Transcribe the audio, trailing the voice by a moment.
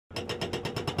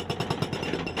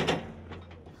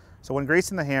So when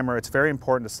greasing the hammer, it's very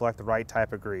important to select the right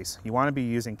type of grease. You want to be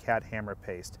using cat hammer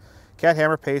paste. Cat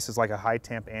hammer paste is like a high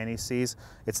temp anti-seize.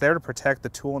 It's there to protect the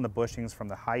tool and the bushings from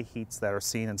the high heats that are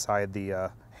seen inside the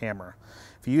hammer.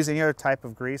 If you use any other type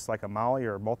of grease like a moly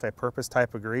or multi-purpose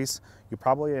type of grease, you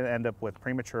probably end up with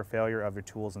premature failure of your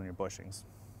tools and your bushings.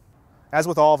 As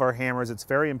with all of our hammers, it's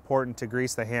very important to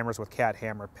grease the hammers with cat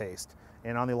hammer paste.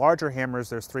 And on the larger hammers,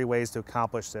 there's 3 ways to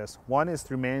accomplish this. One is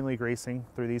through manually greasing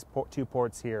through these 2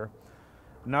 ports here.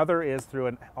 Another is through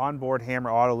an onboard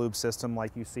hammer auto lube system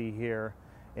like you see here.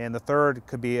 And the third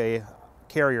could be a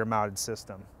carrier mounted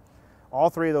system. All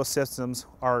 3 of those systems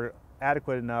are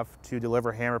adequate enough to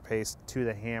deliver hammer paste to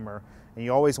the hammer. And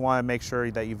you always want to make sure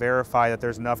that you verify that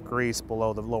there's enough grease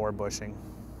below the lower bushing.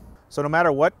 So no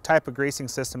matter what type of greasing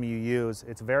system you use,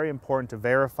 it's very important to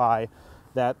verify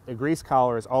that a grease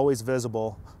collar is always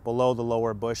visible below the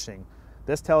lower bushing.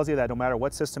 This tells you that no matter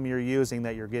what system you're using,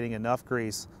 that you're getting enough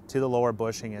grease to the lower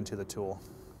bushing and to the tool.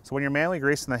 So when you're manually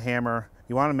greasing the hammer,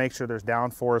 you want to make sure there's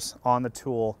downforce on the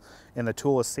tool and the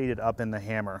tool is seated up in the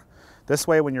hammer. This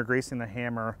way, when you're greasing the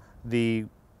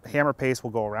hammer paste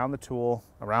will go around the tool,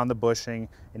 around the bushing,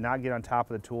 and not get on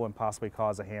top of the tool and possibly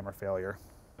cause a hammer failure.